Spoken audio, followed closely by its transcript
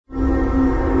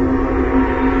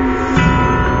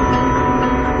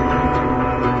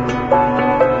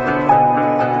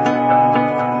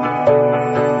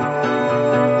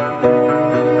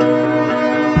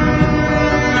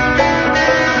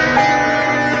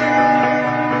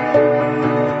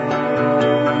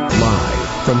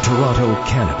From Toronto,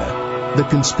 Canada, The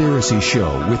Conspiracy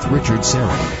Show with Richard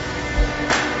Syrett.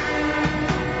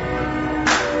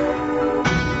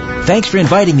 Thanks for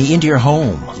inviting me into your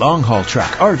home. Long-haul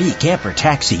truck, RV, camper,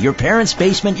 taxi, your parents'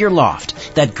 basement, your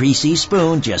loft, that greasy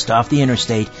spoon just off the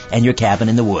interstate, and your cabin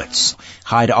in the woods.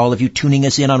 Hi to all of you tuning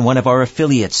us in on one of our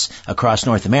affiliates across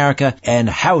North America, and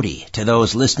howdy to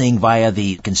those listening via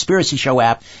the Conspiracy Show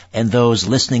app and those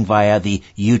listening via the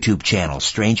YouTube channel,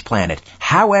 Strange Planet.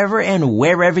 However and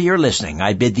wherever you're listening,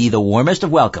 I bid thee the warmest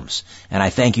of welcomes, and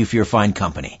I thank you for your fine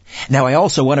company. Now, I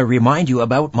also want to remind you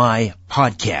about my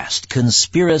podcast,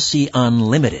 Conspiracy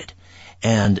Unlimited.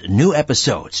 And new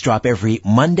episodes drop every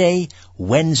Monday,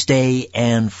 Wednesday,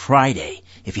 and Friday.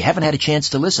 If you haven't had a chance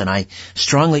to listen, I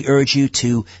strongly urge you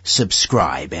to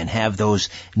subscribe and have those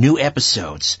new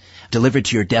episodes delivered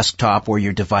to your desktop or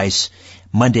your device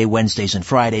Monday, Wednesdays, and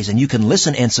Fridays. And you can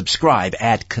listen and subscribe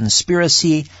at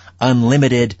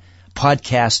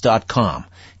conspiracyunlimitedpodcast.com.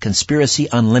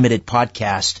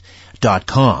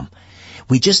 conspiracyunlimitedpodcast.com.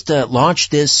 We just launched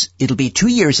this. It'll be 2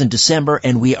 years in December,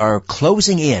 and we are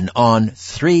closing in on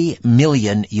 3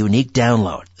 million unique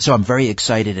downloads. So I'm very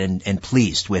excited and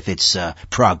pleased with its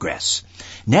progress.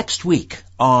 Next week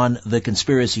on The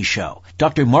Conspiracy Show,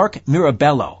 Dr. Mark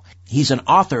Mirabello. He's an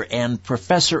author and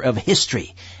professor of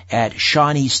history at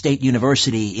Shawnee State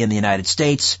University in the United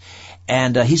States.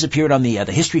 And he's appeared on the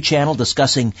History Channel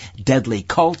discussing deadly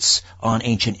cults, on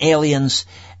ancient aliens.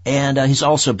 And he's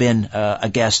also been a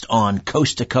guest on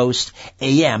Coast to Coast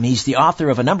AM. He's the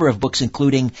author of a number of books,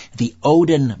 including The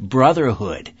Odin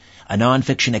Brotherhood, a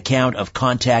nonfiction account of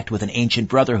contact with an ancient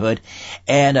brotherhood,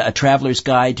 and a traveler's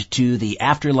guide to the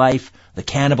afterlife, the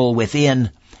cannibal within,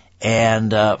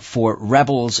 and for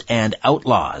rebels and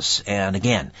outlaws. And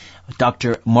again,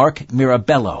 Dr. Mark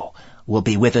Mirabello will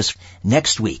be with us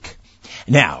next week.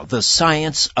 Now, the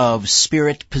science of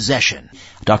spirit possession.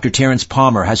 Dr. Terence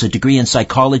Palmer has a degree in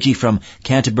psychology from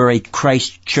Canterbury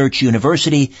Christ Church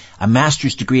University, a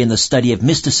master's degree in the study of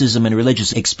mysticism and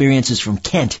religious experiences from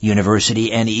Kent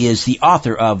University, and he is the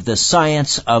author of The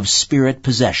Science of Spirit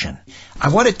Possession. I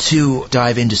wanted to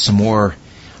dive into some more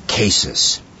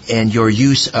cases and your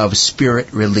use of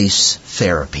spirit release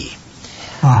therapy.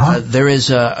 There is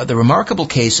the remarkable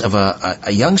case of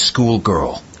a young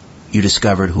schoolgirl you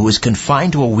discovered who was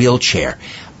confined to a wheelchair,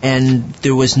 and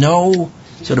there was no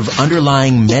sort of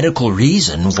underlying medical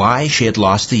reason why she had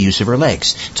lost the use of her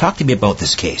legs. Talk to me about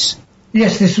this case.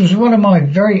 Yes, this was one of my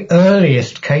very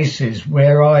earliest cases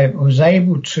where I was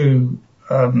able to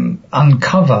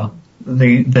uncover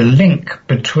the link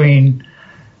between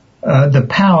the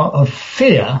power of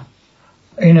fear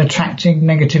in attracting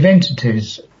negative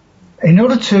entities. In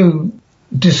order to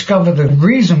discover the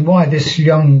reason why this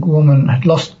young woman had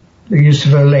lost the use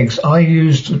of her legs, I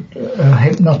used a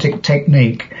hypnotic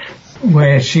technique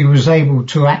where she was able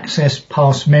to access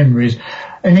past memories.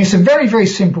 And it's a very, very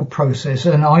simple process.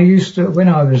 And I used to, when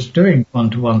I was doing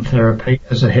one-to-one therapy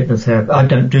as a hypnotherapist, I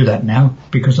don't do that now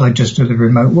because I just do the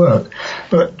remote work.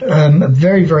 But a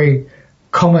very, very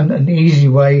common and easy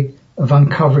way of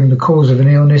uncovering the cause of an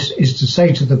illness is to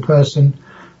say to the person,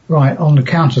 right, on the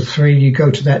count of 3, you go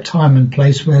to that time and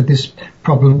place where this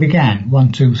problem began.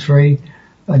 1, 2, 3.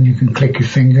 And you can click your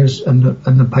fingers and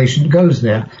the patient goes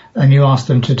there, and you ask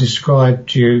them to describe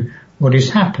to you what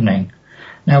is happening.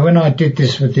 Now, when I did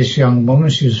this with this young woman,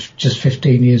 she was just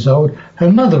 15 years old,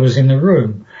 her mother was in the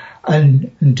room,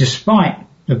 and despite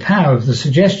the power of the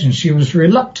suggestion, she was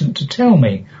reluctant to tell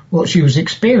me what she was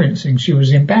experiencing. She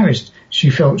was embarrassed.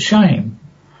 She felt shame.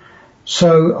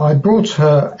 So I brought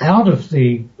her out of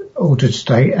the altered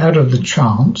state, out of the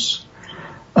trance,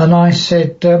 and I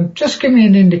said, just give me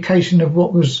an indication of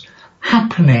what was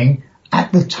happening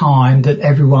at the time that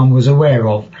everyone was aware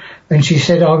of. And she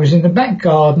said, I was in the back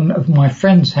garden of my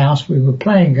friend's house. We were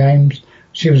playing games.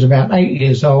 She was about 8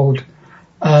 years old.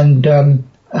 And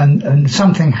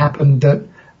something happened that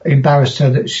embarrassed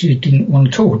her that she didn't want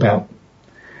to talk about.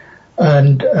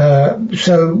 And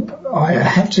so I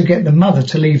had to get the mother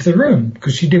to leave the room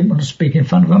because she didn't want to speak in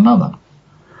front of her mother.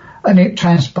 And it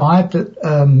transpired that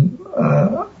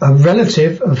a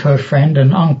relative of her friend,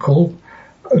 an uncle,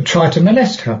 tried to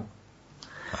molest her.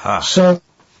 So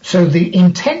the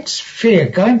intense fear,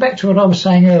 going back to what I was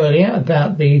saying earlier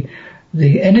about the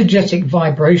energetic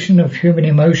vibration of human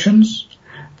emotions,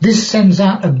 this sends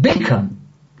out a beacon.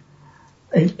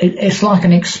 It's like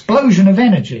an explosion of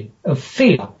energy, of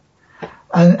fear.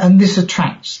 And this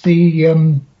attracts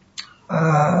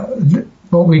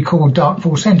what we call dark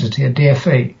force entity, a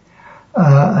DFE.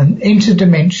 An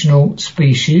interdimensional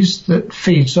species that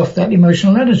feeds off that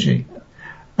emotional energy.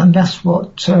 And that's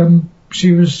what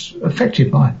she was affected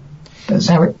by. That's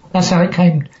how it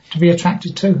came to be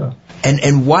attracted to her.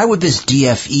 And why would this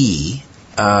DFE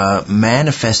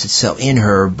manifest itself in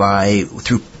her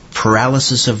through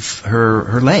paralysis of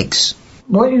her legs?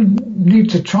 What you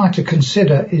need to try to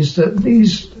consider is that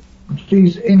these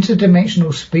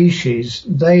interdimensional species,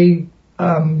 they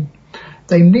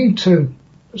need to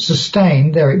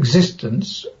sustain their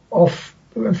existence off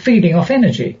feeding off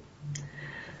energy.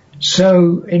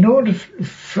 So in order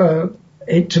for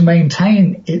it to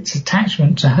maintain its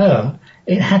attachment to her,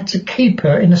 it had to keep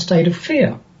her in a state of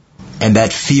fear. And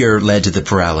that fear led to the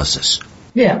paralysis.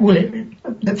 Yeah, well,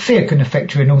 fear can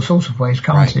affect you in all sorts of ways,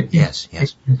 can't it? Yes.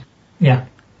 Yeah.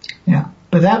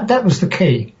 But that was the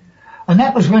key. And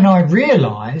that was when I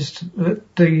realized that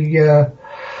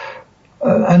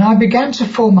and I began to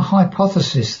form a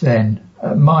hypothesis then.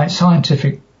 My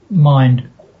scientific mind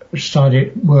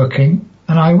started working,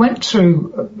 and I went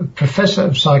to a professor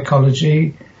of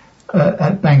psychology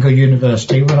at Bangor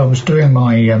University when I was doing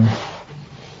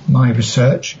my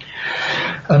research,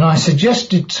 and I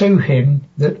suggested to him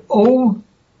that all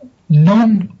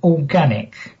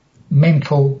non-organic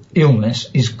mental illness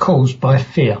is caused by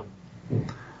fear.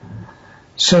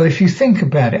 So if you think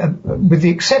about it, with the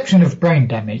exception of brain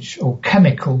damage or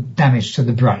chemical damage to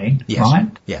the brain,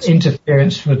 right? Yes.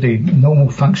 Interference with the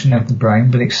normal function of the brain,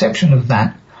 with the exception of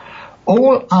that,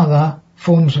 all other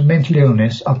forms of mental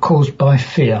illness are caused by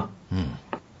fear.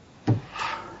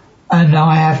 And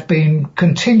I have been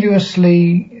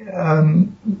continuously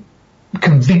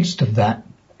convinced of that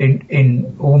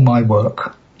in all my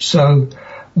work. So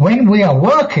when we are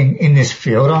working in this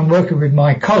field, I'm working with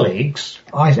my colleagues,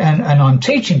 and I'm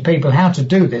teaching people how to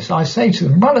do this. I say to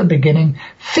them right at the beginning,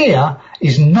 fear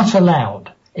is not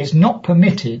allowed. It's not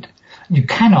permitted. You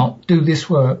cannot do this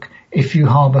work if you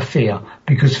harbour fear,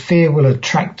 because fear will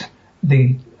attract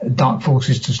the dark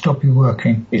forces to stop you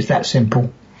working. It's that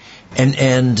simple.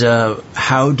 And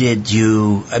how did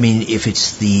you, I mean, if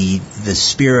it's the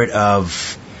spirit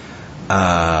of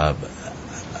an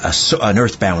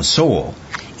earthbound soul,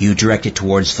 you direct it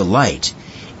towards the light.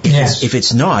 If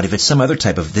it's not, if it's some other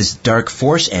type of this dark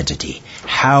force entity,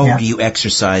 how do you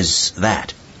exercise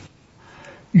that?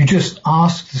 You just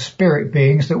ask the spirit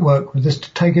beings that work with us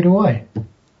to take it away.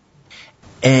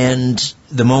 And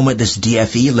the moment this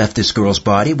DFE left this girl's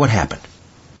body, what happened?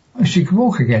 She could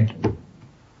walk again.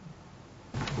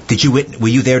 Were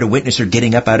you there to witness her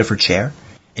getting up out of her chair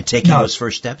and taking those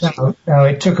first steps? No,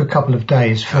 it took a couple of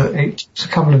days for it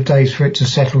to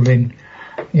settle in.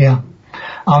 Yeah.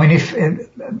 I mean, if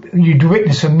you'd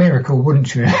witness a miracle,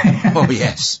 wouldn't you? Oh,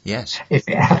 yes. If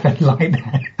it happened like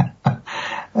that.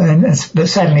 But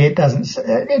sadly it doesn't.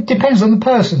 It depends on the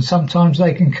person. Sometimes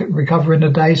they can recover in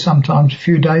a day, sometimes a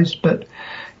few days. But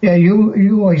yeah,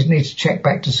 you always need to check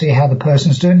back to see how the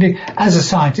person's doing. As a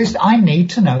scientist, I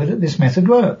need to know that this method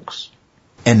works.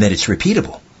 And that it's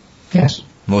repeatable. Yes.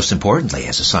 Most importantly,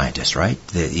 as a scientist, right?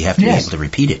 You have to be able to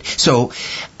repeat it. So,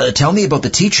 tell me about the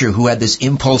teacher who had this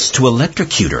impulse to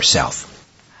electrocute herself.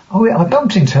 Oh, I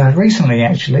bumped into her recently,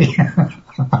 actually,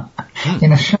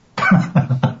 in a shop.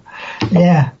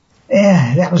 Yeah,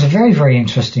 that was a very, very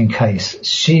interesting case.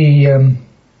 She,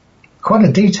 quite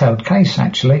a detailed case,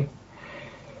 actually.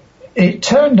 It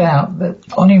turned out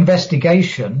that on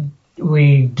investigation,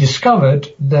 we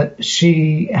discovered that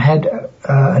she had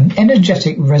an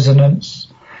energetic resonance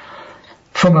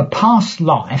from a past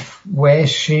life where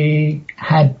she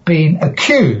had been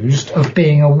accused of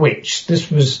being a witch.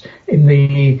 This was in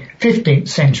the 15th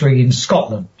century in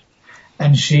Scotland.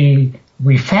 And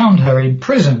we found her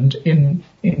imprisoned in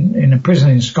a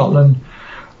prison in Scotland,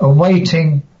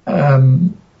 awaiting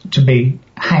to be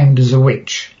hanged as a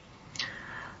witch.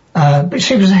 But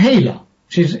she was a healer.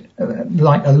 She's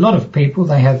like a lot of people,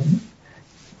 they have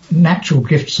natural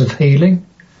gifts of healing,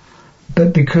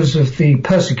 but because of the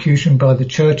persecution by the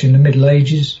church in the Middle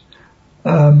Ages,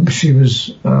 she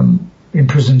was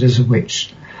imprisoned as a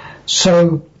witch.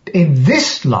 So in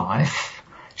this life,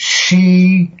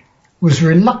 she was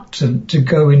reluctant to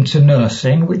go into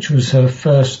nursing, which was her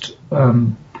first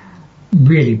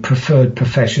really preferred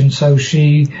profession, so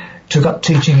she took up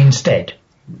teaching instead.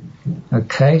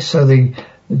 Okay, so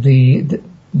the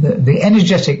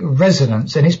energetic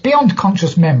resonance, and it's beyond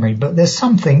conscious memory, but there's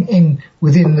something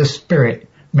within the spirit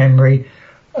memory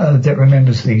that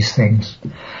remembers these things.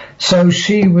 So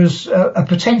she was a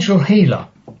potential healer.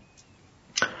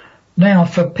 Now,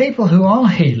 for people who are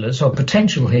healers or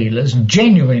potential healers,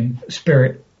 genuine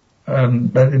spirit,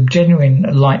 genuine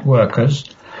light workers,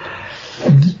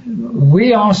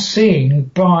 we are seen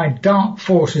by dark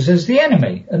forces as the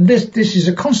enemy, and this is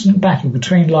a constant battle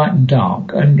between light and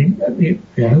dark. And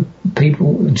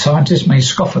people and scientists may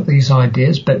scoff at these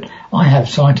ideas, but I have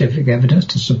scientific evidence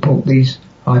to support these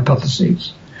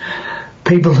hypotheses.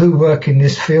 People who work in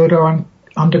this field are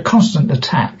under constant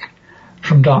attack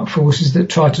from dark forces that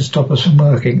try to stop us from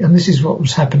working, and this is what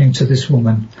was happening to this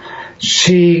woman.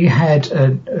 She had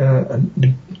a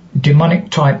demonic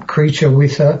type creature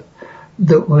with her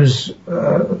that was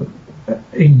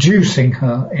inducing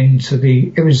her into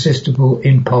the irresistible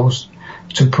impulse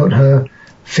to put her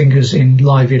fingers in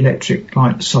live electric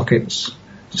light sockets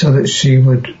so that she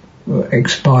would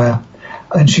expire,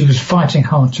 and she was fighting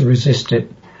hard to resist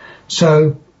it.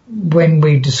 So when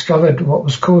we discovered what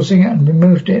was causing it and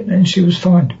removed it, then she was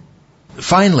fine.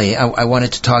 Finally, I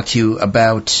wanted to talk to you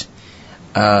about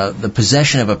the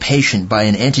possession of a patient by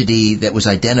an entity that was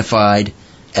identified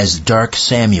as Dark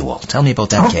Samuel. Tell me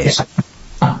about that case.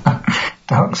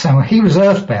 Dark Samuel. He was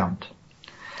earthbound.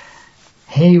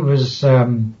 He was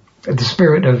the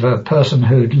spirit of a person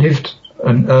who'd lived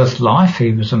an earth life.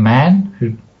 He was a man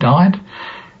who died.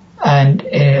 And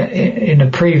in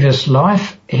a previous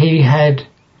life, he had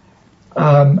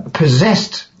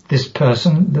possessed this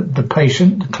person, the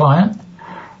patient, the client,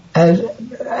 as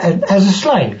a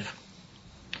slave.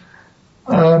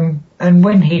 And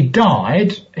when he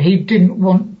died, he didn't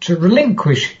want to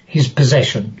relinquish his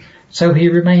possession, so he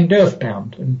remained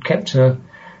earthbound and kept her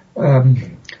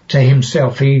to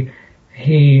himself.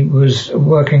 He was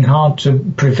working hard to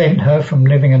prevent her from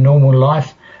living a normal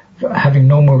life, having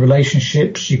normal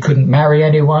relationships. She couldn't marry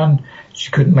anyone.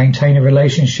 She couldn't maintain a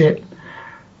relationship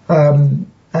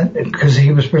because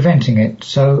he was preventing it.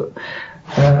 So.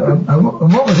 And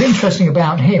what was interesting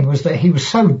about him was that he was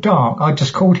so dark, I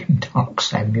just called him Dark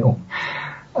Samuel.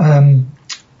 When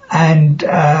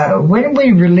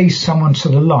we release someone to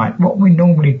the light, what we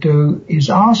normally do is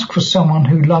ask for someone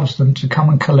who loves them to come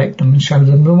and collect them and show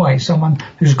them the way, someone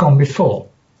who's gone before.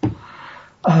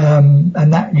 And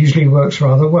that usually works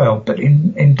rather well. But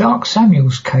in Dark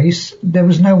Samuel's case, there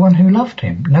was no one who loved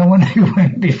him, no one who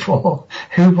went before,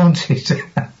 who wanted to...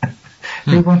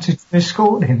 who wanted to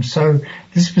escort him. So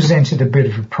this presented a bit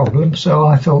of a problem. So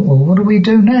I thought, well, what do we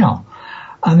do now?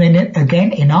 And then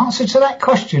again, in answer to that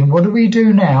question, what do we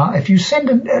do now? If you send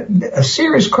a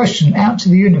serious question out to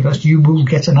the universe, you will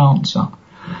get an answer.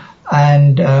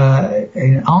 And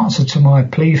in answer to my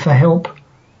plea for help,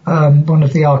 one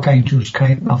of the archangels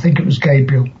came. I think it was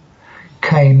Gabriel,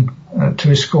 came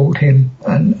to escort him.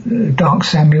 And Dark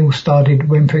Samuel started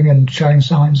whimpering and showing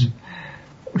signs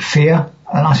of fear.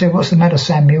 And I said, what's the matter,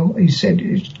 Samuel? He said,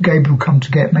 Gabriel come to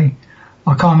get me.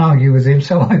 I can't argue with him,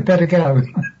 so I'd better go.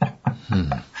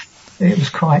 It was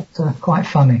quite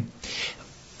funny.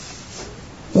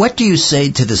 What do you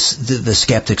say to the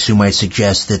skeptics who might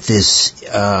suggest that this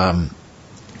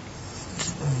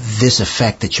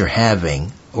effect that you're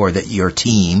having, or that your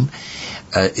team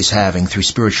is having through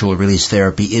spiritual release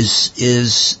therapy,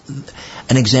 is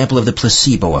an example of the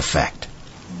placebo effect?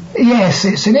 Yes,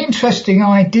 it's an interesting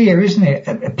idea, isn't it?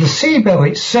 A placebo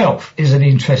itself is an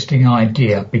interesting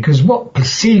idea, because what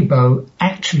placebo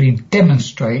actually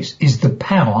demonstrates is the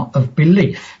power of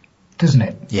belief, doesn't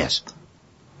it? Yes.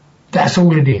 That's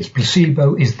all it is.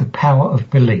 Placebo is the power of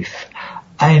belief.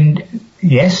 And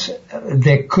yes,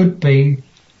 there could be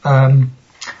an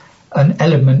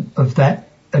element of that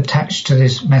attached to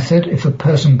this method. If a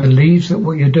person believes that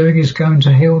what you're doing is going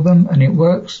to heal them and it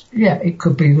works, yeah, it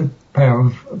could be the power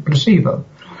of placebo.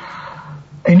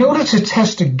 In order to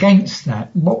test against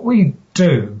that, what we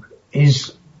do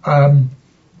is, and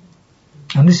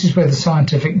this is where the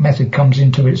scientific method comes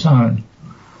into its own.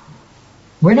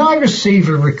 When I receive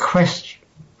a request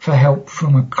for help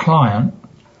from a client,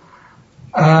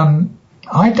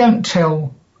 I don't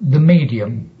tell the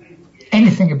medium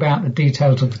anything about the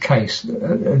details of the case.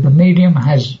 The medium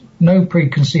has no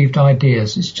preconceived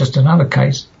ideas. It's just another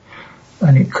case,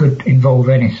 and it could involve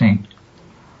anything.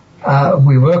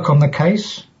 We work on the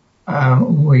case,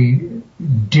 we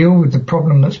deal with the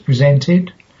problem that's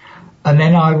presented, and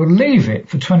then I will leave it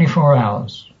for 24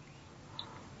 hours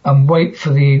and wait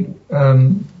for the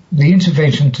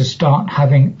intervention to start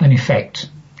having an effect.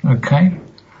 Okay?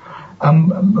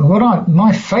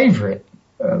 My favourite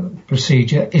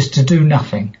procedure is to do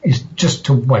nothing, is just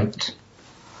to wait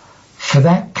for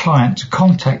that client to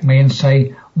contact me and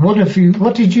say, what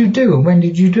did you do and when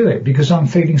did you do it? Because I'm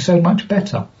feeling so much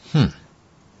better.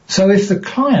 So if the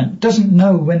client doesn't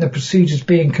know when the procedure is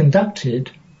being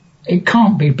conducted, it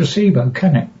can't be placebo,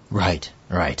 can it? Right.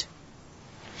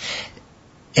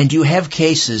 And do you have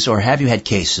cases, or have you had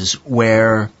cases,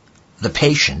 where the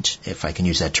patient, if I can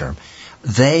use that term,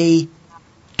 they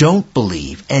don't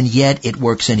believe, and yet it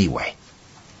works anyway.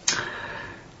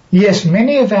 Yes,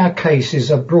 many of our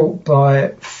cases are brought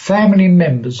by family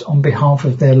members on behalf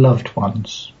of their loved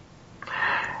ones.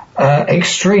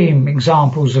 Extreme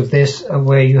examples of this are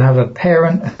where you have a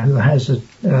parent who has a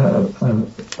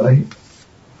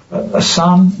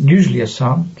son, usually a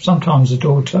son, sometimes a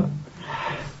daughter,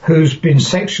 who's been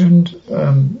sectioned,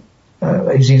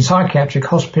 is in psychiatric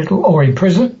hospital or in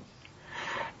prison,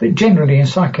 but generally in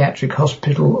psychiatric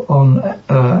hospital on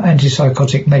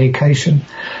antipsychotic medication,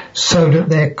 so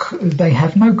that they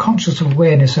have no conscious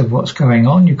awareness of what's going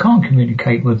on. You can't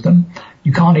communicate with them.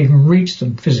 You can't even reach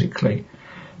them physically.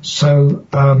 So,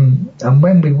 and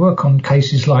when we work on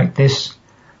cases like this,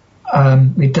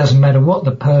 it doesn't matter what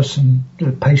the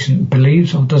patient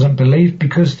believes or doesn't believe,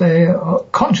 because they're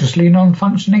consciously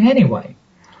non-functioning anyway.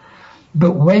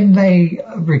 But when they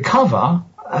recover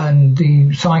and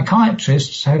the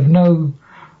psychiatrists have no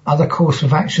other course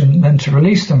of action than to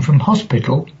release them from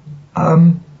hospital,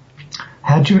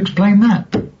 how do you explain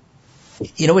that?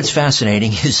 You know, what's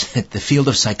fascinating is that the field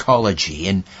of psychology,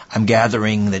 and I'm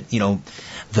gathering that,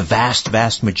 the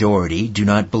vast majority do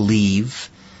not believe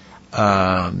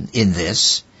in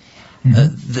this.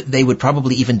 Mm-hmm. They would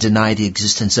probably even deny the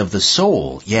existence of the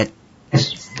soul, yet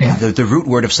the root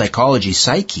word of psychology,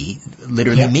 psyche,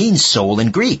 literally means soul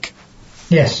in Greek.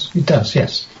 Yes, it does,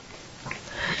 yes.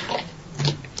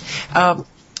 I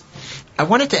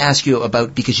wanted to ask you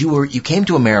about, because you came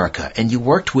to America and you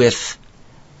worked with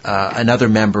another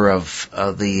member of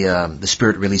the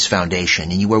Spirit Release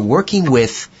Foundation, and you were working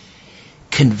with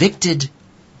convicted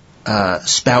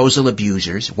spousal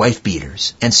abusers, wife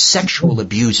beaters, and sexual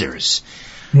abusers.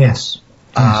 Yes.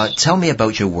 Tell me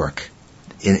about your work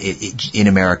in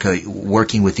America,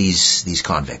 working with these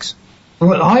convicts.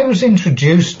 Well, I was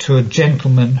introduced to a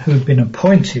gentleman who'd been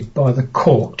appointed by the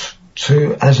court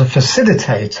as a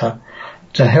facilitator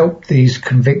to help these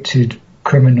convicted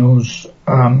criminals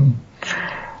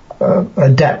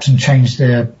adapt and change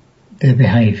their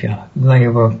behaviour. They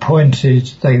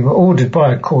were ordered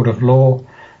by a court of law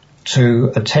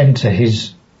to attend to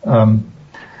his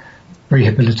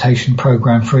rehabilitation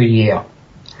program for a year.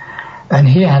 And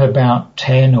he had about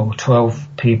 10 or 12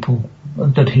 people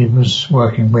that he was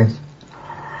working with.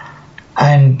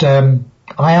 And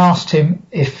I asked him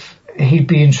if he'd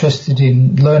be interested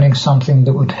in learning something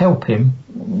that would help him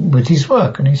with his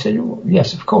work. And he said,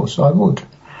 yes, of course, I would.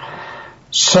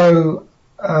 So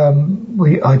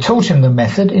I taught him the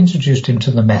method, introduced him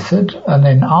to the method, and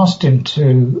then asked him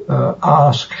to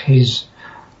ask his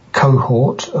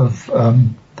cohort of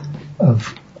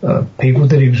people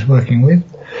that he was working with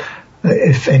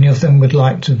if any of them would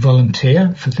like to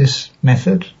volunteer for this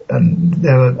method. And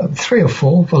there were 3 or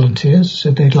 4 volunteers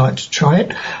said they'd like to try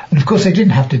it. And of course they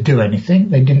didn't have to do anything.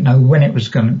 They didn't know when it was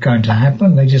going to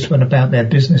happen. They just went about their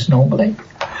business normally.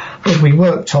 But we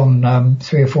worked on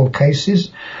 3 or 4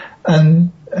 cases,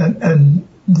 and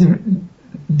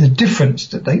the difference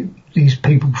that these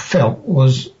people felt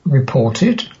was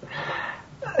reported.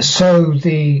 So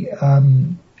the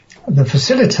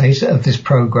facilitator of this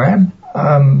program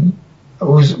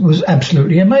was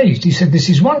absolutely amazed. He said, "This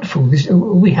is wonderful.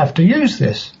 We have to use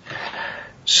this."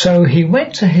 So he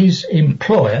went to his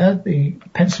employer, the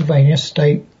Pennsylvania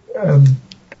State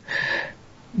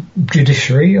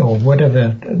Judiciary, or whatever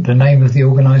the name of the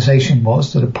organization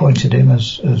was that appointed him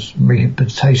as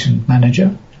rehabilitation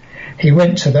manager. He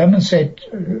went to them and said,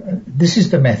 "This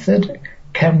is the method.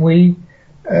 Can we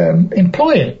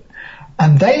employ it?"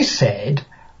 And they said,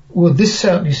 "Well, this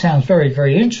certainly sounds very,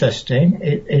 very interesting.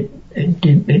 It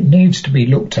needs to be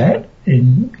looked at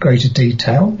in greater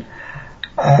detail."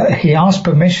 He asked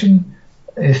permission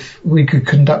if we could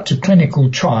conduct a clinical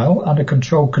trial under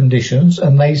controlled conditions,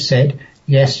 and they said,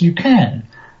 "Yes, you can,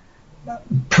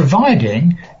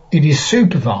 providing it is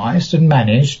supervised and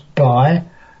managed by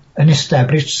an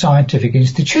established scientific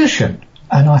institution."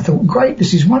 And I thought, great,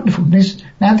 this is wonderful. This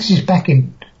is back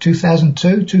in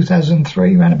 2002,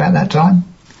 2003, around about that time.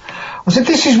 I said,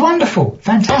 "This is wonderful,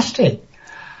 fantastic.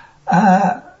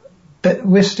 But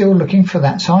we're still looking for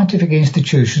that scientific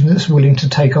institution that's willing to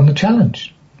take on the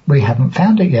challenge. We haven't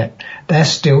found it yet. They're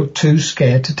still too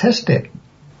scared to test it."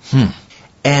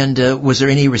 And was there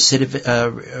any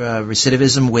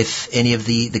recidivism with any of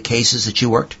the cases that you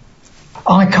worked?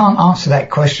 I can't answer that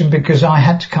question because I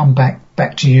had to come back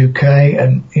to UK,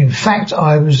 and in fact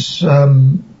I was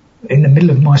in the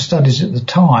middle of my studies at the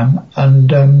time,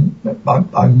 and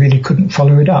I really couldn't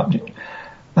follow it up.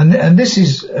 And this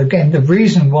is again the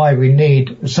reason why we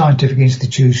need a scientific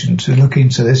institution to look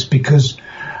into this, because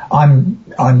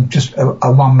I'm just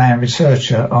a one-man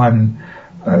researcher. I'm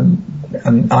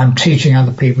and I'm teaching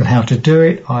other people how to do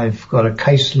it. I've got a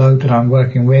caseload that I'm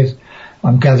working with.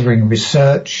 I'm gathering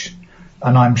research,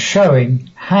 and I'm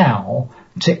showing how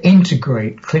to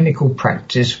integrate clinical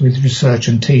practice with research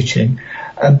and teaching.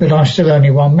 But I'm still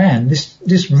only one man.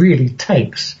 This really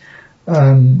takes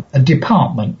a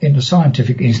department in a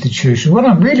scientific institution. What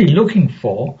I'm really looking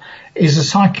for is a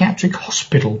psychiatric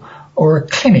hospital or a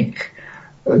clinic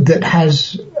that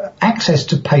has access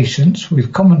to patients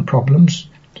with common problems,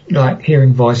 like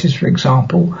hearing voices, for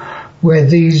example, where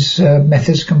these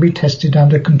methods can be tested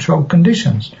under controlled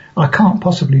conditions. I can't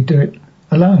possibly do it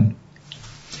alone.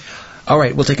 All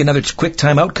right, we'll take another quick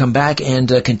time out, come back, and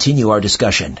continue our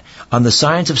discussion on the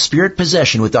science of spirit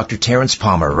possession with Dr. Terence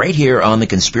Palmer, right here on The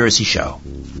Conspiracy Show.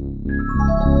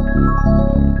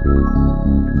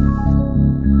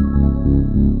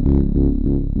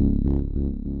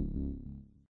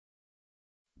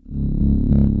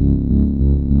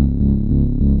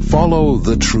 Follow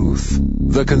the truth.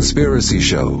 The Conspiracy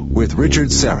Show with Richard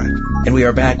Syrett. And we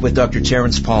are back with Dr.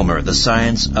 Terence Palmer, The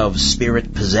Science of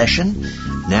Spirit Possession,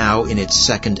 now in its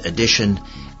second edition,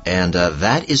 and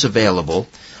that is available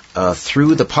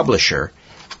through the publisher,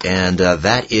 and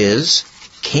that is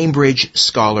Cambridge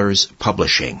Scholars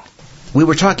Publishing. We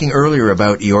were talking earlier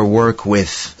about your work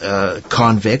with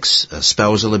convicts,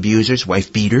 spousal abusers,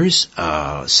 wife beaters,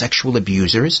 sexual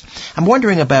abusers. I'm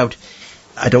wondering about,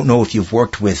 I don't know if you've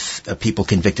worked with people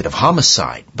convicted of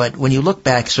homicide, but when you look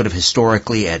back sort of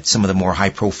historically at some of the more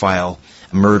high-profile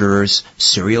murderers,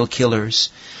 serial killers,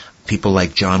 people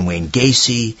like John Wayne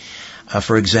Gacy,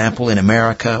 for example, in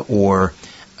America, or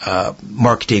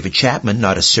Mark David Chapman,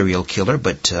 not a serial killer,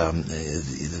 but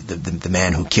the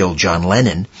man who killed John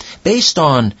Lennon. Based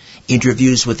on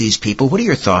interviews with these people, what are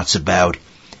your thoughts about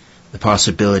the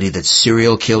possibility that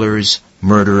serial killers,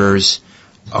 murderers,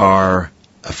 are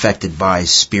affected by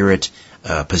spirit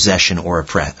possession or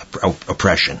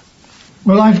oppression?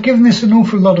 Well, I've given this an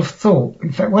awful lot of thought.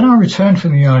 In fact, when I returned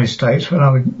from the United States, when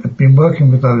I had been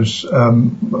working with those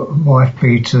wife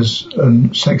beaters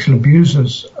and sexual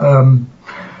abusers,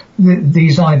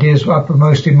 these ideas were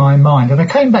uppermost in my mind. And I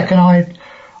came back and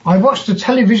I watched a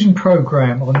television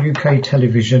program on UK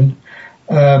television.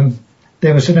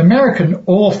 There was an American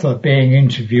author being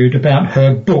interviewed about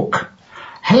her book,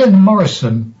 Helen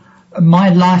Morrison, My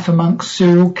Life Amongst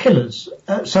Serial Killers.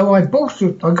 So I got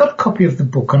a copy of the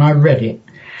book and I read it.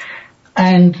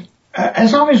 And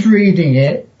as I was reading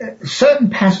it,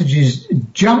 certain passages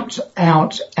jumped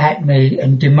out at me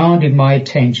and demanded my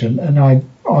attention. And I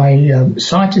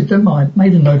cited them, I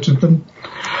made a note of them,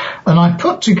 and I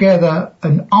put together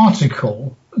an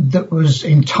article that was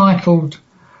entitled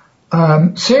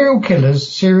Serial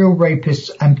Killers, Serial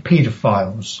Rapists and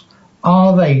Pedophiles.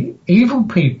 Are they evil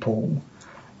people?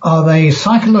 Are they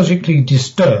psychologically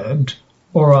disturbed,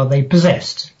 or are they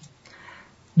possessed?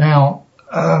 Now,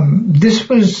 this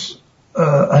was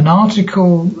an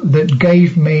article that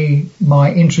gave me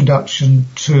my introduction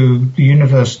to the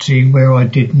university where I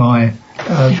did my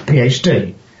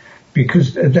PhD,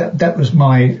 because that was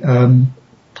my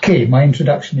key, my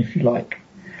introduction, if you like.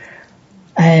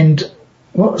 And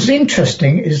what's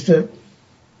interesting is that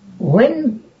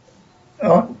when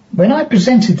I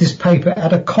presented this paper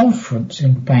at a conference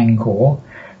in Bangor,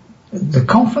 the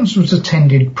conference was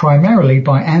attended primarily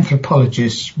by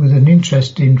anthropologists with an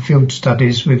interest in field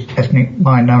studies with ethnic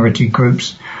minority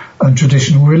groups and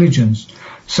traditional religions.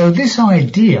 So this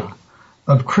idea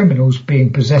of criminals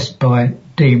being possessed by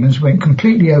demons went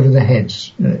completely over their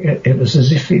heads. It was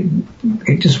as if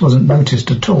it just wasn't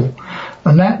noticed at all.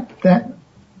 And that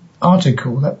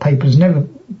article, that paper, has never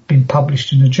been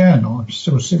published in a journal. I'm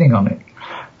still sitting on it.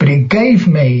 But it gave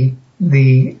me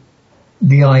the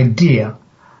idea.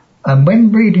 And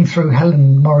when reading through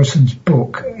Helen Morrison's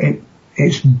book,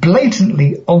 it's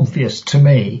blatantly obvious to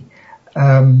me,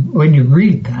 when you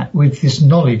read that with this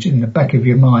knowledge in the back of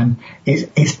your mind,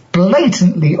 it's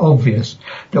blatantly obvious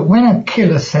that when a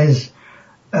killer says,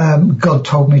 God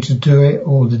told me to do it,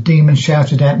 or the demon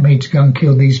shouted at me to go and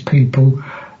kill these people,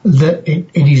 that it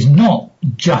is not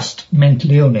just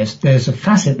mental illness. There's a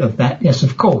facet of that, yes,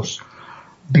 of course,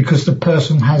 because the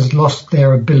person has lost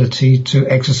their ability to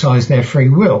exercise their free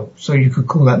will. So you could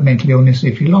call that mental illness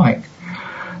if you like.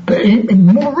 But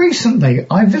more recently,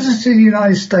 I visited the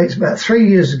United States about 3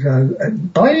 years ago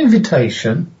by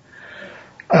invitation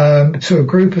to a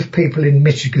group of people in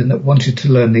Michigan that wanted to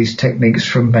learn these techniques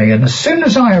from me. And as soon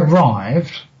as I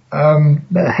arrived,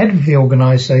 the head of the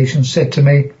organization said to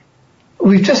me,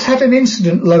 "We've just had an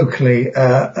incident locally.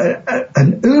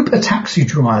 An Uber taxi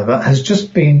driver has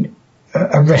just been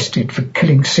arrested for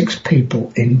killing 6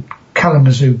 people in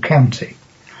Kalamazoo County."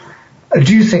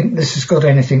 do you think this has got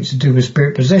anything to do with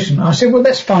spirit possession? I said, well,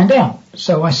 let's find out.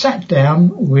 So I sat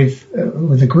down with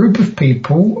a group of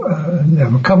people. There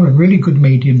were a couple of really good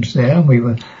mediums there, and we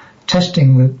were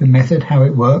testing the method, how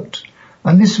it worked.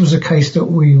 And this was a case that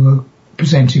we were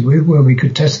presented with where we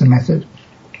could test the method.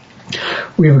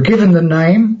 We were given the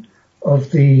name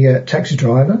of the taxi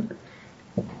driver,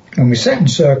 and we sat in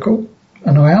circle,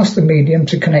 and I asked the medium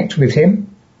to connect with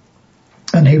him,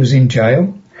 and he was in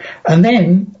jail. And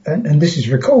then, and this is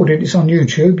recorded, it's on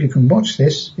YouTube, you can watch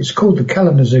this, it's called the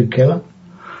Kalamazoo Killer,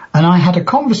 and I had a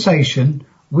conversation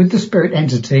with the spirit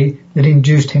entity that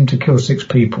induced him to kill 6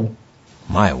 people.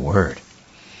 My word.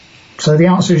 So the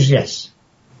answer is yes.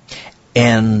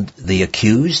 And the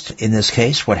accused in this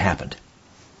case, what happened?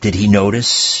 Did he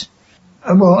notice?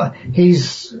 Well,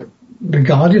 he's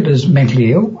regarded as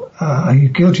mentally ill. Are you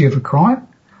guilty of a crime?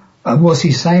 Was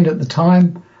he sane at the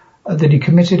time that he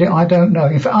committed it? I don't know.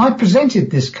 In fact, I presented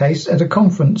this case at a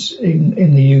conference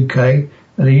in the UK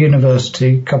at a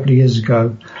university a couple of years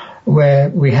ago, where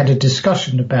we had a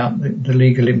discussion about the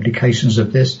legal implications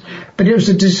of this. But it was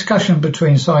a discussion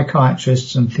between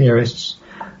psychiatrists and theorists.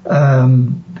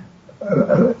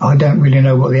 I don't really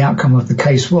know what the outcome of the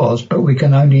case was, but we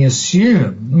can only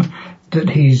assume that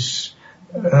he's,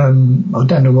 I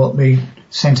don't know what the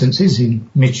sentence is in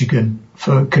Michigan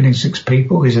for killing 6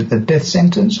 people. Is it the death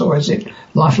sentence or is it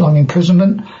lifelong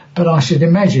imprisonment? But I should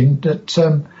imagine that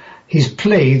his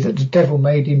plea that the devil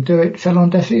made him do it fell on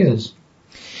deaf ears.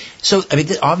 So, I mean,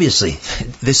 obviously,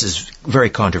 this is very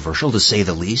controversial to say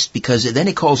the least, because then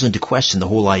it calls into question the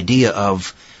whole idea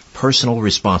of personal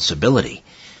responsibility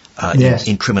yes.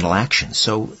 in criminal action.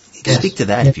 So yes. Speak to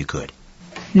that if you could.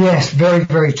 Yes, very,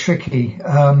 very tricky,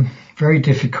 very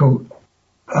difficult.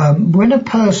 When a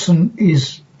person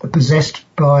is possessed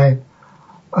by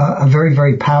a very,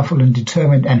 very powerful and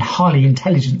determined and highly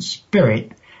intelligent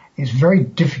spirit, it's very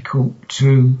difficult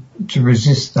to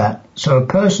resist that. So a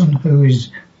person who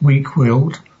is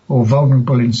weak-willed or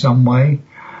vulnerable in some way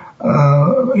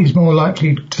is more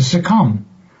likely to succumb.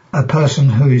 A person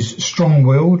who is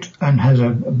strong-willed and has a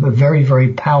very,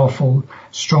 very powerful,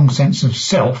 strong sense of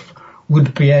self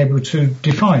would be able to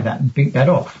defy that and beat that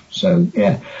off. So,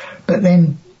 yeah. But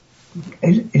then,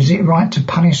 is it right to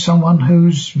punish someone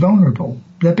who's vulnerable?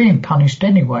 They're being punished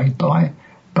anyway by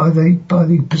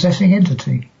the possessing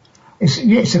entity.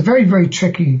 It's a very, very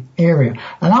tricky area.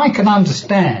 And I can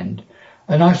understand,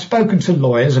 and I've spoken to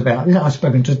lawyers about this, I've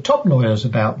spoken to top lawyers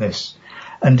about this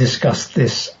and discussed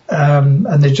this,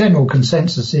 and the general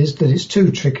consensus is that it's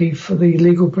too tricky for the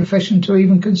legal profession to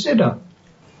even consider.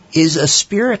 Is a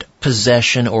spirit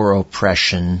possession or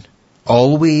oppression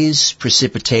always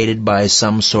precipitated by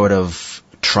some sort of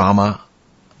trauma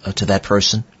to that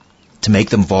person to make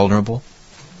them vulnerable?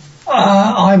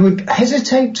 I would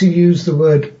hesitate to use the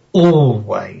word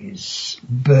always,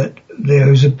 but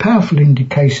there is a powerful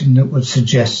indication that would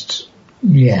suggest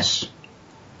yes.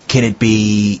 Can it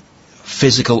be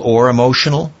physical or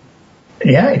emotional?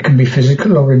 Yeah, it can be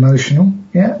physical or emotional.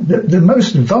 Yeah, the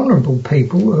most vulnerable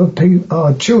people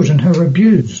are children who are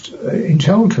abused in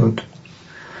childhood.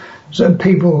 So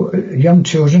young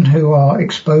children who are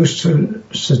exposed to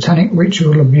satanic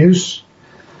ritual abuse,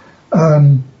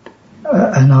 and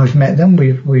I've met them.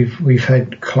 We've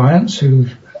had clients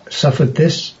who've suffered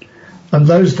this, and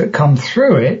those that come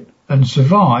through it and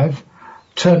survive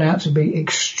turn out to be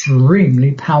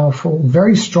extremely powerful,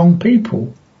 very strong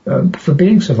people for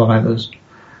being survivors.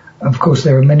 Of course,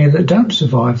 there are many that don't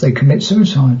survive. They commit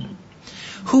suicide.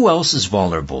 Who else is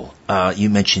vulnerable? You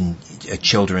mentioned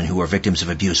children who are victims of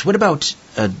abuse. What about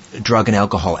drug and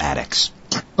alcohol addicts?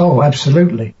 Oh,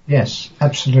 absolutely. Yes,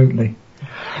 absolutely.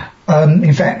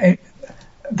 In fact,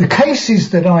 the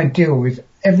cases that I deal with,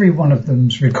 every one of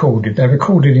them's recorded. They're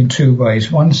recorded in 2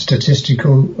 ways. One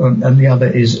statistical and the other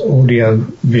is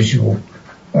audio-visual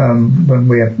when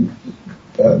we're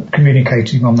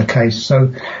communicating on the case.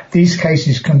 So these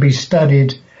cases can be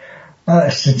studied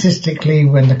statistically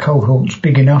when the cohort's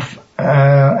big enough,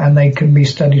 and they can be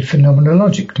studied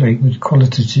phenomenologically with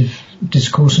qualitative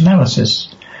discourse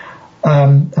analysis.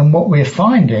 And what we're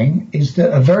finding is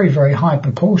that a very, very high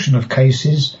proportion of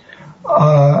cases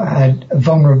had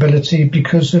vulnerability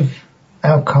because of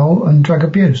alcohol and drug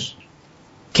abuse.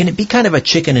 Can it be kind of a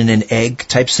chicken and an egg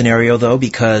type scenario, though?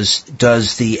 Because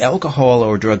does the alcohol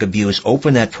or drug abuse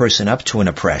open that person up to an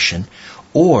oppression,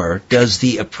 or does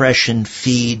the oppression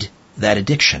feed that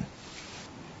addiction?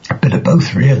 A bit of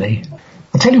both, really.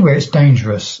 I'll tell you where it's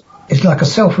dangerous. It's like a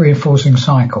self-reinforcing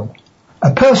cycle.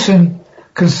 A person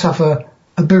can suffer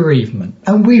a bereavement,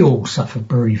 and we all suffer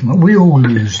bereavement. We all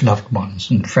lose loved ones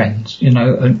and friends,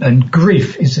 and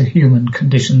grief is a human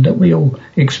condition that we all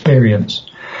experience.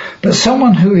 But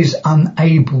someone who is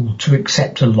unable to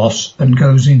accept a loss and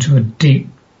goes into a deep,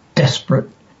 desperate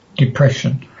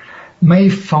depression may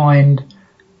find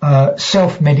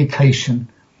self-medication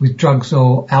with drugs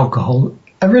or alcohol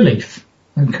a relief,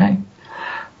 okay?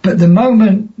 But the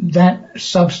moment that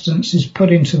substance is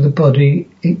put into the body,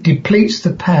 it depletes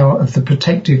the power of the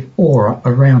protective aura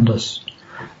around us.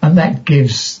 And that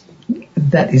is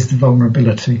the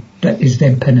vulnerability that is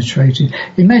then penetrated.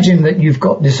 Imagine that you've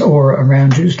got this aura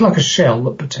around you. It's like a shell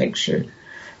that protects you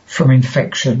from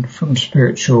infection, from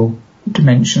spiritual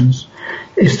dimensions.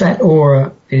 If that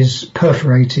aura is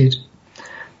perforated,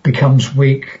 becomes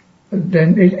weak,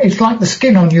 then it's like the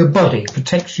skin on your body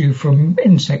protects you from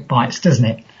insect bites, doesn't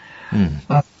it?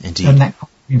 Indeed. And that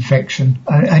infection.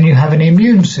 And you have an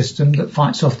immune system that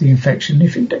fights off the infection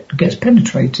if it gets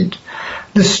penetrated.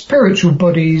 The spiritual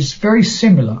body is very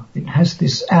similar. It has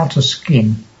this outer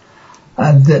skin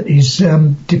that is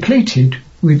depleted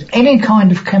with any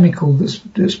kind of chemical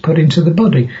that's put into the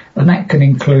body. And that can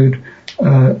include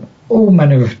all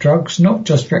manner of drugs, not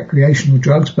just recreational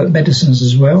drugs, but medicines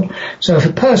as well. So if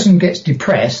a person gets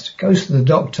depressed, goes to the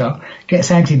doctor, gets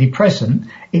antidepressant,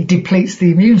 it depletes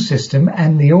the immune system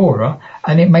and the aura,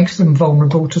 and it makes them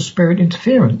vulnerable to spirit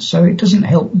interference. So it doesn't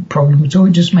help the problem at all,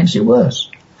 it just makes it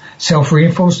worse.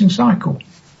 Self-reinforcing cycle.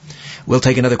 We'll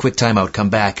take another quick time out, come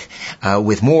back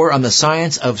with more on the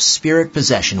science of spirit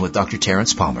possession with Dr.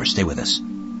 Terence Palmer. Stay with us.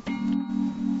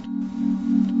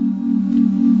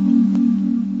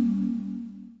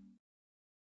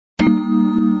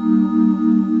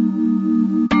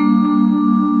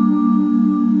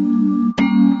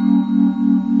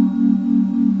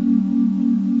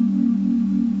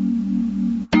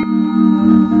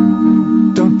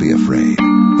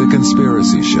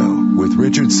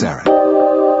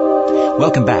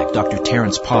 Welcome back. Dr.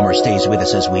 Terence Palmer stays with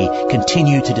us as we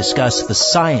continue to discuss the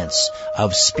science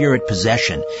of spirit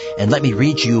possession. And let me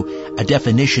read you a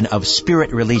definition of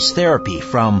spirit release therapy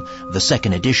from the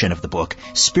second edition of the book.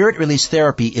 Spirit release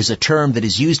therapy is a term that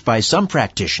is used by some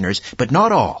practitioners, but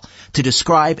not all, to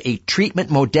describe a treatment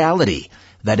modality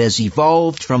that has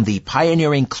evolved from the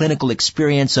pioneering clinical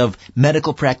experience of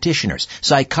medical practitioners,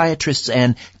 psychiatrists,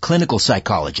 and clinical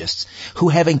psychologists who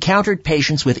have encountered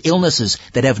patients with illnesses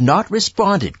that have not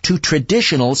responded to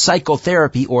traditional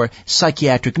psychotherapy or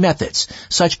psychiatric methods.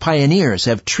 Such pioneers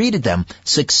have treated them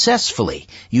successfully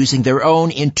using their own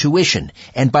intuition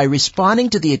and by responding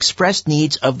to the expressed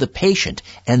needs of the patient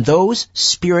and those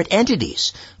spirit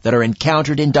entities that are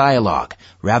encountered in dialogue,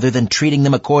 rather than treating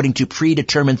them according to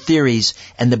predetermined theories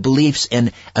and the beliefs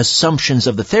and assumptions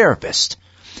of the therapist.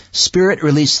 Spirit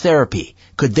release therapy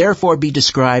could therefore be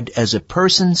described as a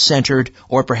person-centered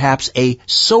or perhaps a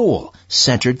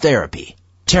soul-centered therapy.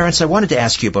 Terence, I wanted to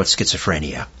ask you about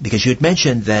schizophrenia, because you had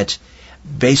mentioned that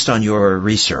based on your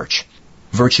research,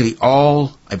 virtually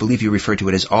all, I believe you referred to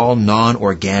it as all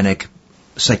non-organic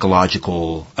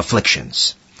psychological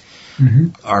afflictions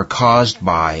are caused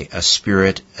by a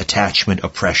spirit attachment,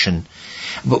 oppression.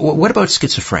 But what about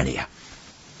schizophrenia?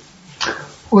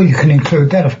 Well, you can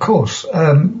include that, of course.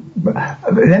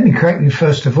 Let me correct you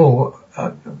first of all.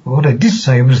 What I did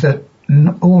say was that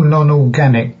all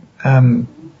non-organic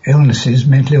illnesses,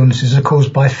 mental illnesses, are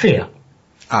caused by fear.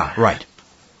 Ah, right.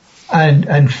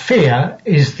 And fear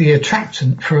is the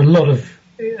attractant for a lot of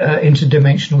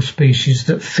interdimensional species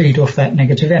that feed off that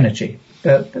negative energy.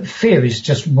 Fear is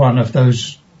just one of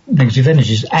those negative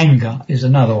energies. Anger is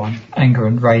another one. Anger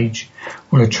and rage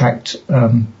will attract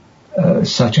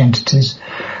such entities.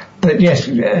 But yes,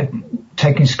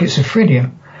 taking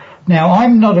schizophrenia. Now,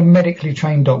 I'm not a medically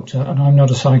trained doctor and I'm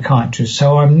not a psychiatrist,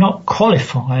 so I'm not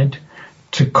qualified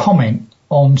to comment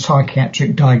on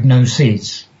psychiatric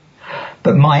diagnoses.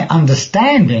 But my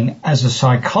understanding as a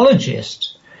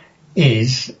psychologist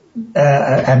is,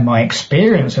 and my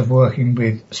experience of working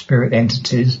with spirit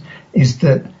entities, is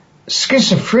that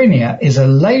schizophrenia is a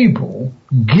label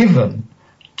given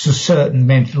to certain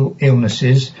mental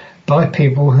illnesses by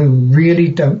people who really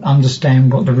don't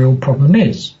understand what the real problem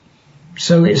is.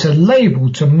 So it's a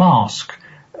label to mask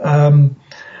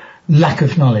lack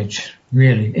of knowledge,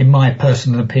 really, in my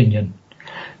personal opinion.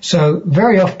 So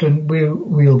very often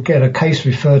we'll get a case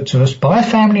referred to us by a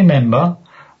family member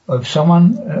of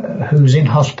someone who's in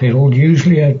hospital,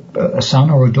 usually a son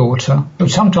or a daughter, but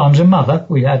sometimes a mother.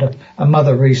 We had a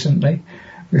mother recently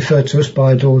referred to us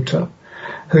by a daughter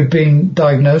who'd been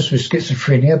diagnosed with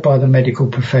schizophrenia by the medical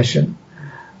profession.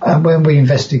 And when we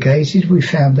investigated, we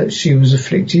found that she was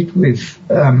afflicted with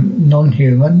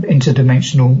non-human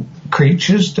interdimensional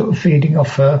creatures that were feeding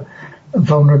off her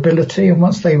vulnerability, and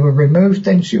once they were removed,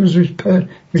 then she was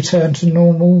returned to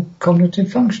normal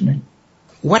cognitive functioning.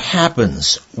 What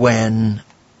happens when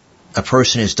a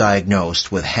person is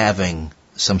diagnosed with having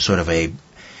some sort of an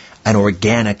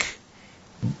organic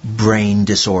brain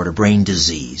disorder, brain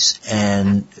disease,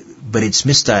 but it's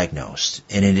misdiagnosed,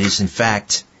 and it is in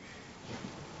fact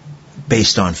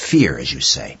based on fear, as you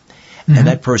say, and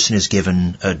that person is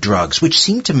given drugs, which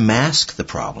seem to mask the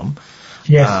problem.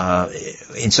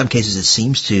 Yes. In some cases, it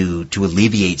seems to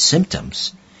alleviate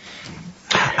symptoms.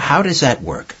 How does that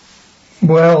work?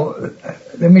 Well,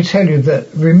 let me tell you that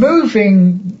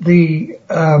removing the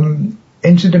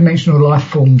interdimensional life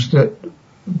forms that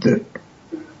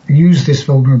use this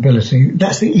vulnerability,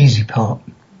 that's the easy part.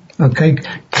 Okay?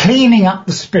 Cleaning up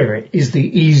the spirit is the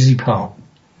easy part.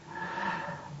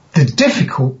 The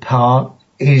difficult part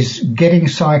is getting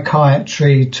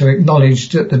psychiatry to acknowledge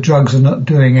that the drugs are not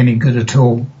doing any good at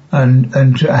all, and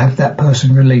to have that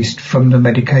person released from the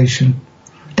medication.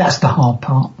 That's the hard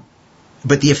part.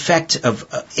 But the effect of,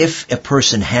 if a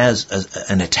person has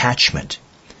an attachment,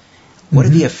 what are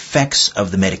the effects of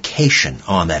the medication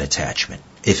on that attachment,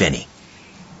 if any?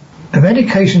 The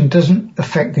medication doesn't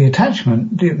affect the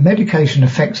attachment. The medication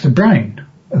affects the brain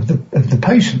of the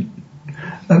patient.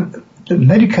 The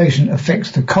medication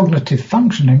affects the cognitive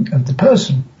functioning of the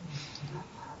person,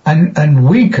 and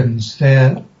weakens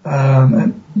their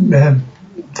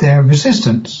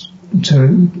resistance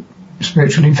to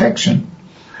spiritual infection.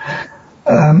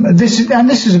 This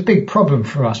is a big problem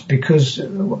for us, because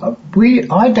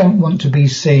I don't want to be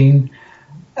seen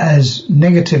as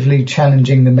negatively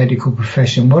challenging the medical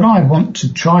profession. What I want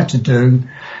to try to do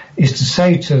is to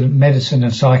say to medicine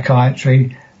and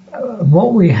psychiatry,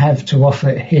 what we have to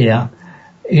offer here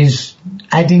is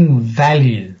adding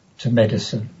value to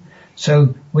medicine.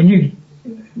 So when you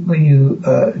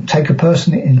take a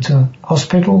person into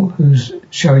hospital who's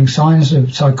showing signs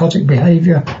of psychotic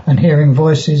behavior and hearing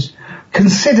voices,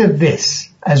 consider this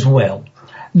as well.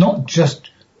 Not just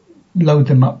load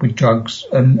them up with drugs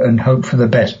and hope for the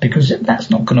best, because that's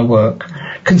not going to work.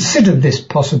 Consider this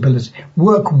possibility.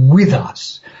 Work with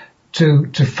us to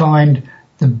find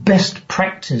the best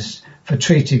practice for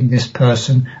treating this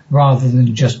person, rather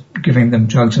than just giving them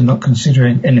drugs and not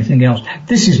considering anything else.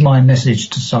 This is my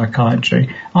message to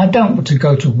psychiatry. I don't want to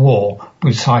go to war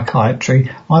with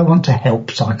psychiatry. I want to help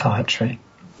psychiatry.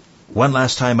 One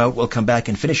last time out, we'll come back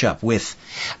and finish up with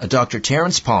Dr.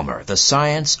 Terence Palmer, The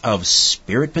Science of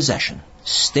Spirit Possession.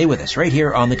 Stay with us right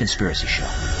here on The Conspiracy Show.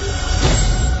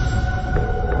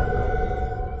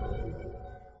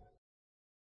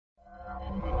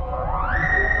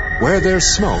 Where there's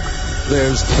smoke,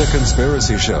 there's The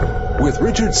Conspiracy Show with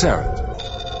Richard Syrett.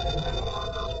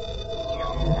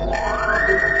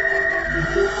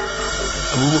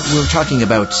 We're talking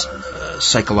about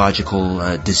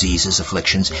psychological diseases,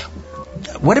 afflictions.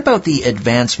 What about the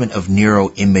advancement of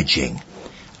neuroimaging?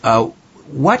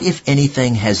 What, if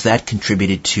anything, has that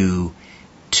contributed to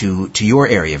your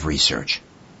area of research?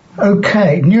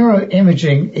 Okay,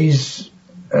 neuroimaging is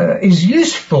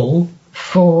useful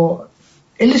for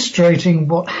illustrating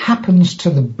what happens to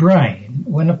the brain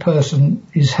when a person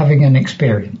is having an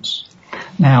experience.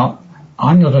 Now,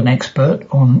 I'm not an expert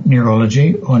on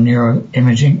neurology or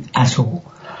neuroimaging at all,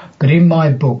 but in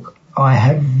my book I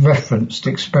have referenced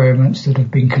experiments that have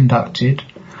been conducted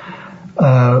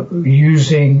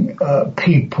using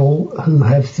people who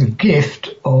have the gift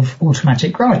of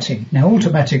automatic writing. Now,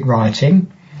 automatic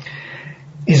writing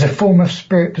is a form of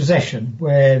spirit possession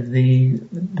where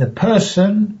the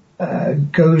person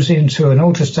goes into an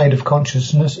altered state of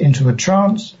consciousness, into a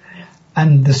trance,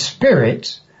 and the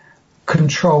spirit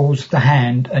controls the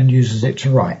hand and uses it to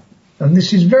write. And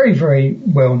this is very, very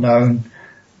well known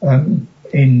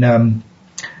in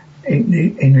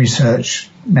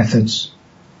research methods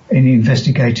in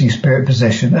investigating spirit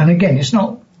possession. And again, it's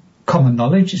not common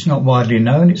knowledge, it's not widely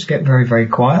known, it's kept very, very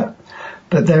quiet.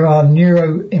 But there are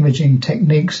neuroimaging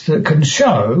techniques that can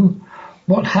show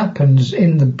what happens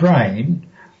in the brain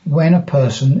when a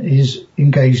person is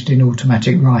engaged in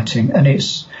automatic writing, and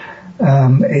it's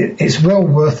well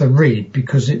worth a read,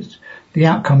 because the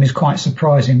outcome is quite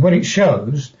surprising. What it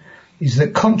shows is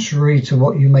that, contrary to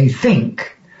what you may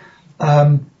think,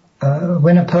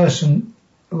 when a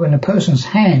person's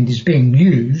hand is being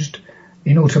used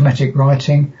in automatic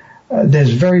writing,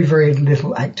 there's very, very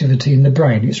little activity in the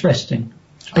brain. It's resting.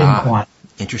 It's being quiet.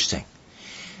 Interesting.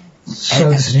 So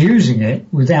it's using it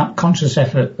without conscious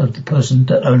effort of the person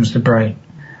that owns the brain.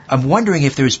 I'm wondering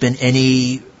if there's been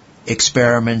any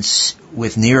experiments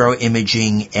with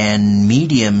neuroimaging, and, and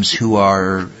mediums who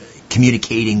are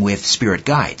communicating with spirit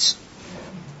guides.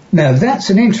 Now, that's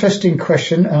an interesting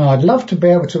question, and I'd love to be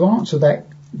able to answer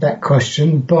that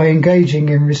question by engaging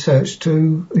in research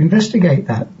to investigate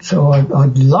that. So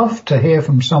I'd love to hear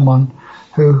from someone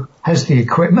who has the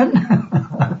equipment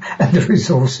and the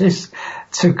resources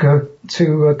to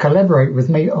collaborate with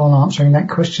me on answering that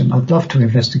question. I'd love to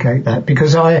investigate that,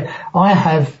 because I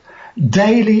have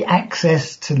daily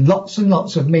access to lots and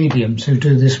lots of mediums who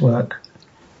do this work.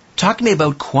 Talk to me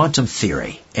about quantum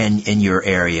theory and in your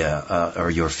area or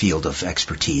your field of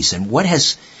expertise, and what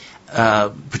has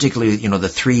particularly, the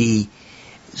three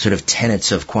sort of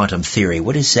tenets of quantum theory,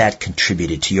 what has that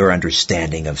contributed to your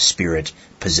understanding of spirit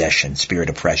possession, spirit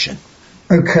oppression?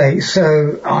 Okay,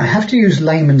 so I have to use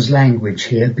layman's language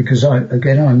here, because I'm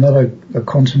not a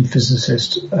quantum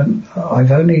physicist.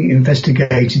 I've only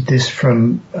investigated this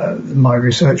from my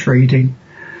research reading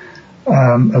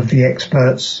of the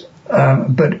experts.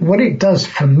 But what it does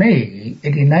for me,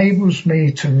 it enables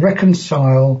me to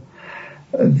reconcile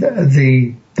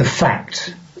the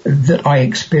fact that I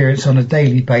experience on a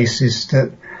daily basis,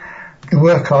 that the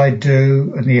work I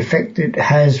do and the effect it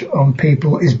has on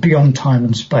people is beyond time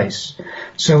and space.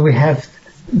 So we have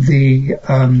the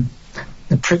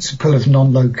principle of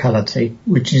non-locality,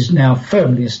 which is now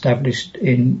firmly established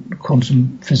in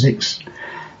quantum physics,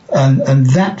 and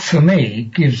that for me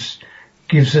gives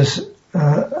us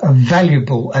a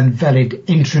valuable and valid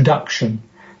introduction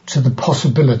to the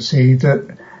possibility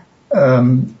that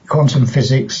quantum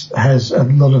physics has a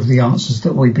lot of the answers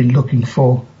that we've been looking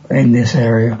for in this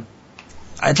area.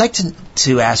 I'd like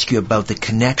to ask you about the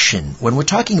connection. When we're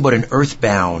talking about an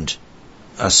earthbound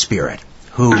spirit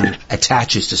who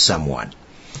attaches to someone,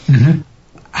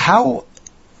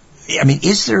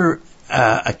 is there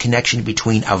a connection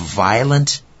between a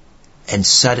violent and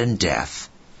sudden death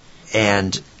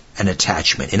and an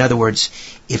attachment? In other words,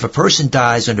 if a person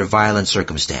dies under violent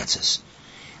circumstances,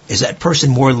 is that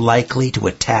person more likely to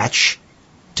attach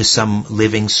to some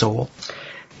living soul?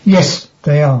 Yes,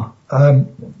 they are.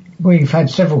 We've had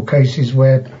several cases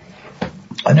where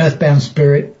an earthbound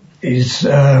spirit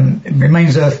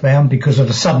remains earthbound because of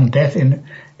a sudden death in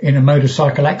a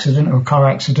motorcycle accident or a car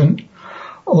accident,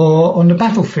 or on the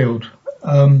battlefield.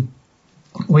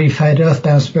 We've had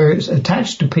earthbound spirits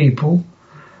attached to people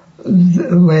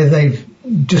where they've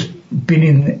just been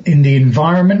in the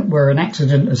environment where an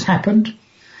accident has happened,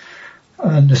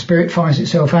 and the spirit finds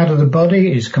itself out of the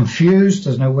body, is confused,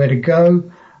 doesn't know where to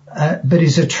go, but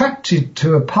is attracted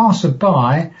to a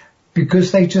passerby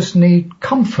because they just need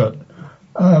comfort.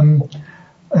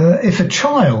 If a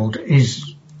child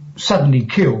is suddenly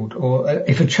killed, or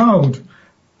if a child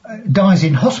dies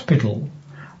in hospital,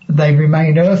 they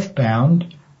remain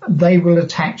earthbound. They will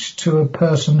attach to a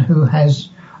person who has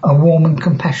a warm and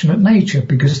compassionate nature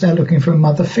because they're looking for a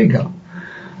mother figure.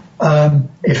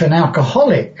 If an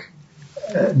alcoholic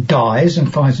dies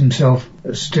and finds himself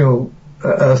still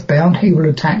earthbound, he will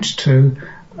attach to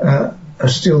a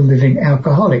still living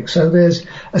alcoholic. So there's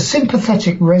a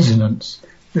sympathetic resonance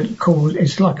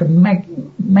it's like a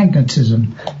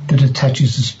magnetism that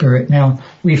attaches the spirit. Now,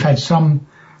 we've had some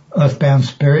earthbound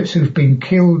spirits who've been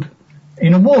killed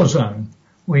in a war zone.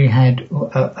 We had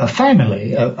a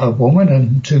family, a woman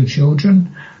and 2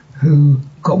 children, who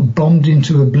got bombed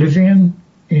into oblivion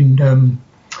during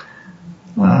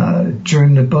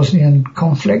the Bosnian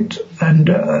conflict, and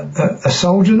a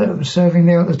soldier that was serving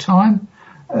there at the time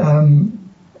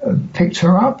picked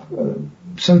her up,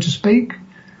 so to speak,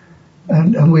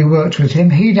 and we worked with him.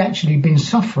 He'd actually been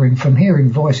suffering from hearing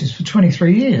voices for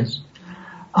 23 years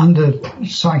under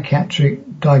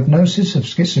psychiatric diagnosis of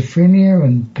schizophrenia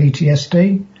and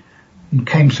PTSD, and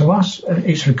came to us.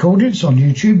 It's recorded, it's on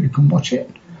YouTube, you can watch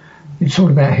it. It's all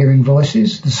about hearing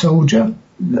voices. The soldier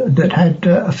that had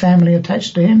a family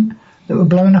attached to him that were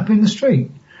blown up in the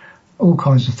street. All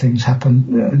kinds of things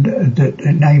happen that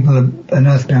enable an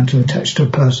earthbound to attach to a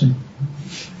person.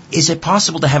 Is it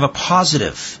possible to have a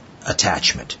positive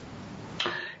attachment?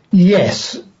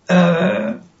 Yes.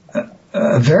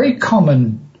 A very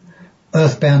common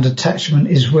earthbound attachment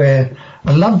is where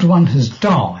a loved one has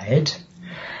died,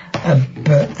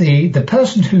 but the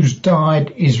person who's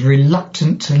died is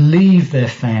reluctant to leave their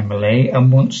family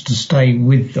and wants to stay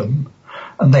with them,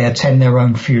 and they attend their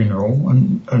own funeral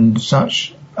and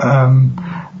such.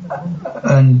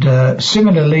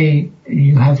 Similarly,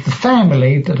 you have the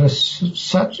family that are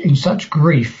in such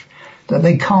grief that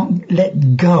they can't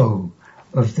let go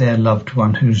of their loved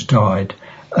one who's died,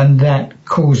 and that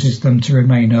causes them to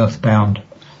remain earthbound.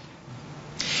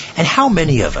 And how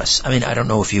many of us, I don't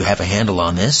know if you have a handle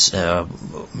on this,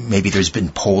 maybe there's been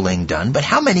polling done, but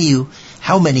how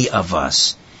many of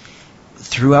us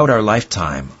throughout our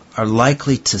lifetime are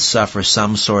likely to suffer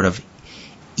some sort of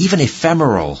even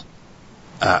ephemeral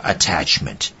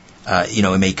attachment.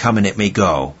 It may come and it may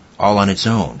go, all on its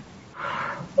own.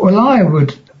 Well, I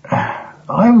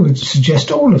would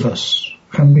suggest all of us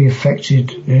can be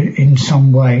affected in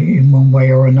some way, in one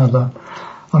way or another.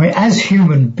 I mean, as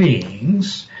human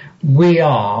beings, we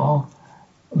are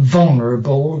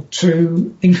vulnerable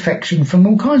to infection from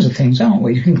all kinds of things, aren't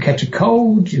we? You can catch a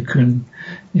cold, you can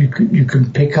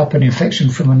pick up an infection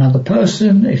from another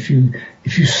person. If you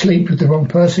sleep with the wrong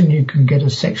person, you can get a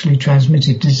sexually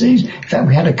transmitted disease. In fact,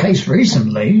 we had a case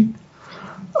recently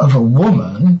of a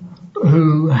woman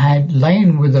who had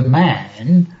lain with a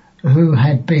man who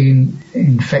had been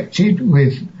infected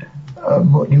with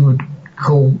what you would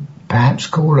perhaps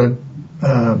call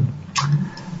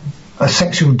a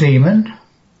sexual demon,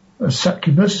 a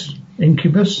succubus,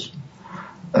 incubus,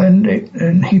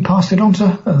 and he passed it on to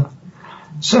her.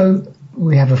 So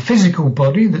we have a physical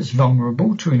body that's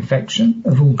vulnerable to infection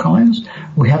of all kinds.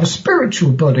 We have a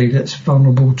spiritual body that's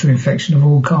vulnerable to infection of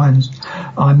all kinds.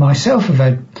 I myself have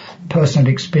had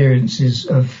personal experiences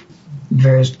of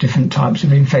various different types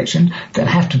of infection that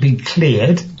have to be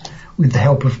cleared with the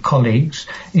help of colleagues.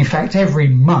 In fact, every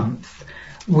month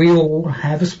we all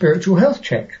have a spiritual health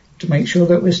check to make sure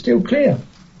that we're still clear.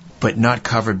 But not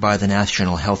covered by the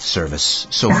National Health Service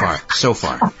so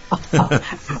far.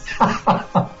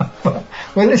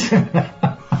 Well, listen.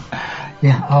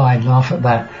 I laugh at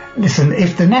that. Listen,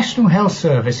 if the National Health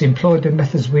Service employed the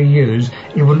methods we use,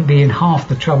 it wouldn't be in half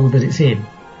the trouble that it's in.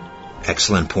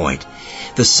 Excellent point.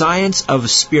 The Science of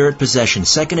Spirit Possession,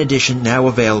 2nd edition, now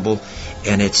available,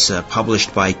 and it's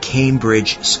published by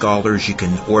Cambridge Scholars. You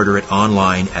can order it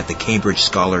online at the Cambridge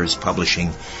Scholars Publishing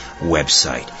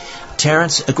website.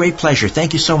 Terence, a great pleasure.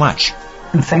 Thank you so much.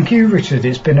 And thank you, Richard.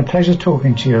 It's been a pleasure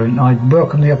talking to you, and I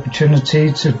welcome the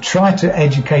opportunity to try to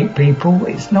educate people.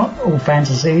 It's not all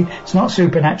fantasy. It's not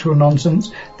supernatural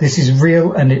nonsense. This is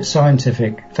real and it's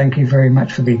scientific. Thank you very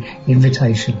much for the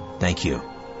invitation. Thank you.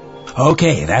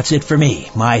 Okay, that's it for me.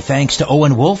 My thanks to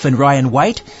Owen Wolf and Ryan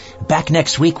White. Back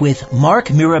next week with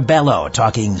Mark Mirabello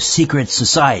talking secret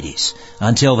societies.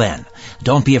 Until then,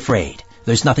 don't be afraid.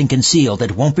 There's nothing concealed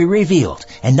that won't be revealed,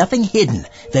 and nothing hidden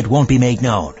that won't be made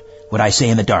known. What I say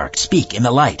in the dark, speak in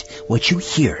the light. What you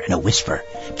hear in a whisper,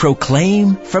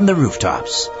 proclaim from the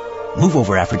rooftops. Move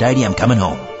over, Aphrodite, I'm coming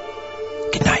home.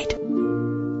 Good night.